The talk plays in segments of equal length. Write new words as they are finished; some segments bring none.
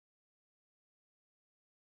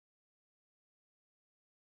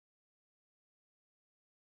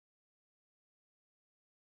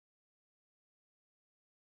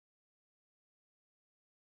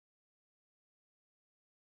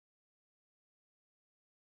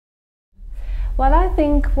Well, I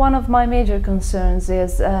think one of my major concerns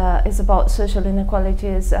is about social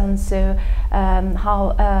inequalities, and so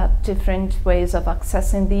how different ways of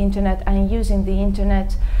accessing the internet and using the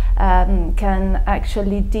internet can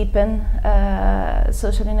actually deepen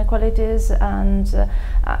social inequalities, and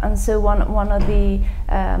so one of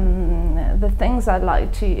the things I'd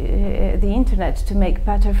like the internet to make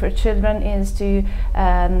better for children is to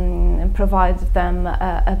provide them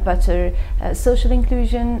a better social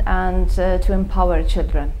inclusion and to empower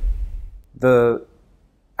children. The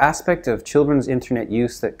aspect of children's internet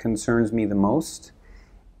use that concerns me the most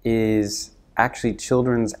is actually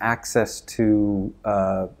children's access to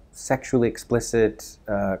sexually explicit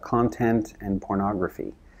content and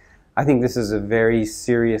pornography. I think this is a very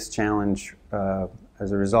serious challenge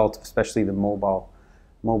as a result, especially the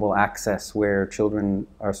mobile access, where children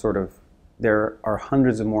are there are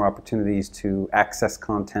hundreds of more opportunities to access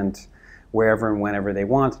content wherever and whenever they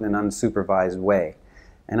want in an unsupervised way.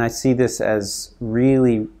 And I see this as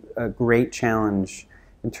really a great challenge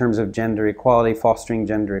in terms of gender equality, fostering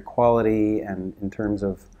gender equality, and in terms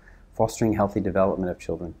of fostering healthy development of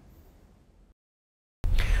children.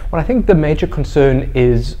 Well, I think the major concern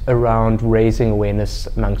is around raising awareness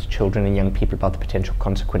amongst children and young people about the potential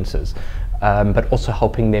consequences, but also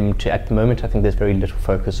helping them to, at the moment, I think there's very little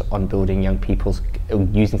focus on building young people's,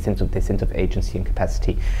 using their sense of agency and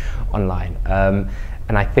capacity online.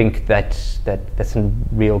 And I think that's a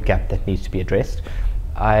real gap that needs to be addressed.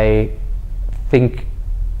 I think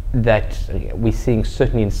that we're seeing,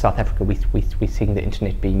 certainly in South Africa, we're seeing the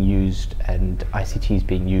internet being used and ICTs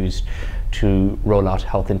being used to roll out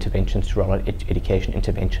health interventions, to roll out education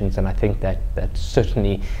interventions, and I think that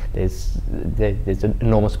certainly there's an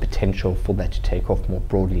enormous potential for that to take off more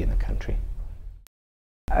broadly in the country.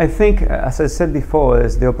 I think, as I said before,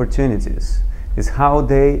 is the opportunities, is how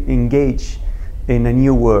they engage in a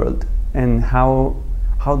new world, and how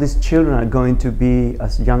these children are going to be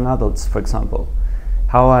as young adults, for example.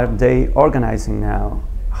 How are they organizing now?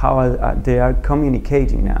 How they are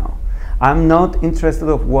communicating now? I'm not interested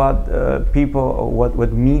of what people or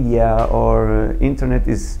what media or internet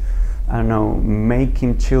is, I don't know,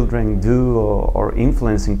 making children do or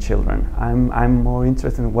influencing children. I'm more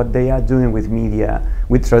interested in what they are doing with media,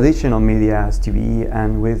 with traditional media as TV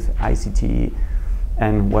and with ICT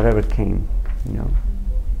and whatever came, you know.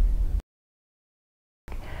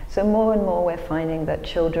 So more and more we're finding that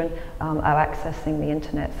children are accessing the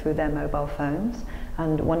internet through their mobile phones,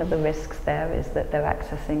 and one of the risks there is that they're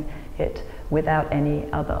accessing it without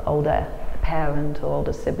any other older parent or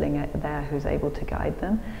older sibling there who's able to guide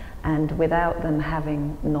them, and without them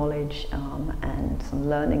having knowledge and some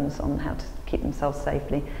learnings on how to keep themselves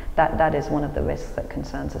safely. That is one of the risks that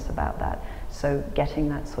concerns us about that. So getting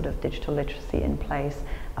that sort of digital literacy in place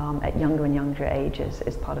at younger and younger ages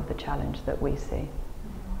is part of the challenge that we see.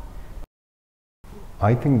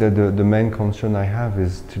 I think that the main concern I have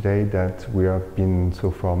is today that we have been so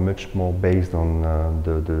far much more based on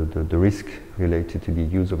the risk related to the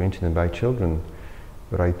use of internet by children.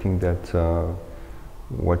 But I think that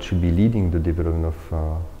what should be leading the development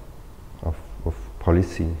of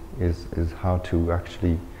policy is how to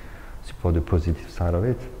actually support the positive side of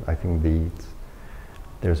it. I think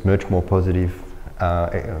there's much more positive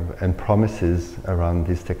and promises around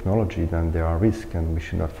this technology than there are risks, and we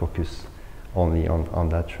should not focus only on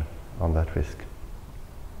that risk.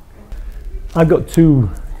 I've got two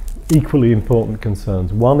equally important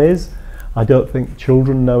concerns. One is, I don't think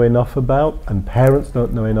children know enough about, and parents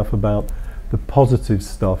don't know enough about, the positive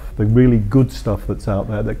stuff, the really good stuff that's out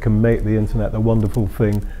there that can make the internet the wonderful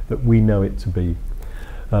thing that we know it to be.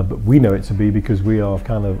 But we know it to be because we are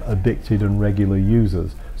kind of addicted and regular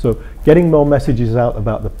users. So getting more messages out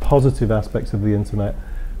about the positive aspects of the internet,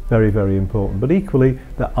 very, very important. But equally,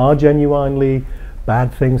 there are genuinely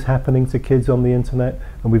bad things happening to kids on the internet,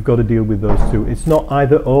 and we've got to deal with those too. It's not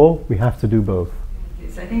either or, we have to do both.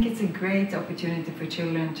 I think it's a great opportunity for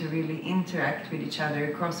children to really interact with each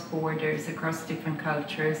other across borders, across different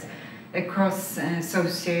cultures, across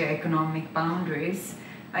socio-economic boundaries.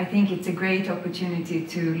 I think it's a great opportunity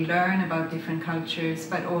to learn about different cultures,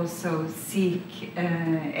 but also seek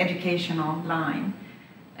education online.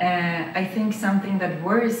 I think something that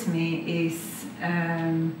worries me is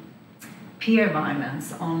peer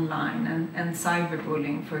violence online and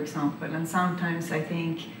cyberbullying, for example. And sometimes I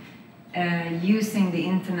think using the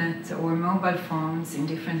internet or mobile phones in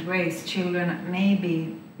different ways, children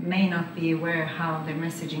may not be aware how their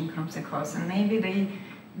messaging comes across, and maybe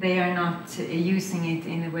they are not using it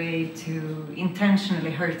in a way to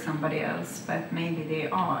intentionally hurt somebody else, but maybe they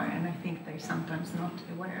are, and I think they're sometimes not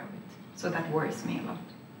aware of it. So that worries me a lot.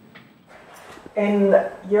 In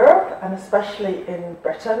Europe, and especially in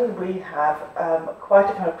Britain, we have quite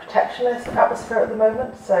a kind of protectionist atmosphere at the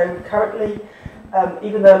moment. So currently,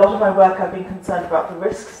 even though a lot of my work I've been concerned about the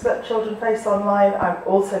risks that children face online, I'm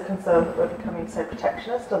also concerned that we're becoming so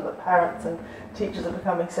protectionist and that parents and teachers are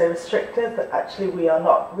becoming so restrictive that actually we are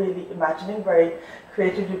not really imagining very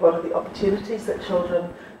creatively what are the opportunities that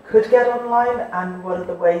children could get online and what are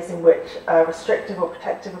the ways in which a restrictive or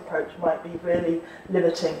protective approach might be really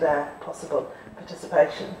limiting their possible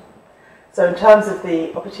participation. So in terms of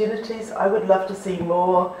the opportunities, I would love to see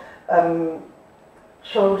more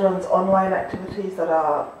children's online activities that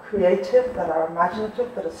are creative, that are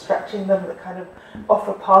imaginative, that are stretching them, that kind of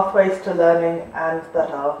offer pathways to learning and that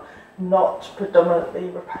are not predominantly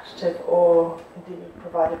repetitive or indeed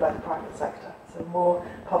provided by the private sector. So more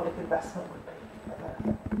public investment would be a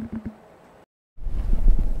benefit.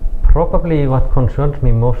 Probably what concerns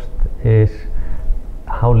me most is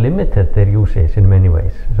how limited their use is in many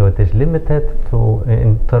ways. So it is limited to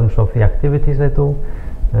in terms of the activities they do.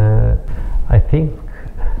 I think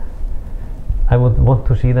I would want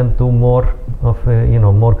to see them do more of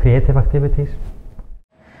more creative activities.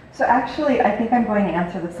 So actually, I think I'm going to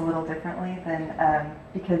answer this a little differently than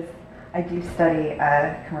because I do study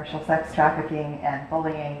commercial sex trafficking and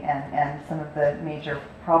bullying and some of the major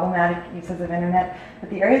problematic uses of internet. But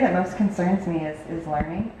the area that most concerns me is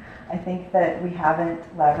learning. I think that we haven't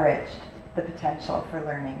leveraged the potential for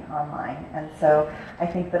learning online, and so I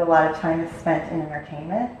think that a lot of time is spent in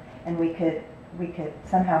entertainment, and we could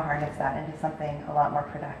somehow harness that into something a lot more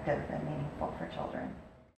productive and meaningful for children.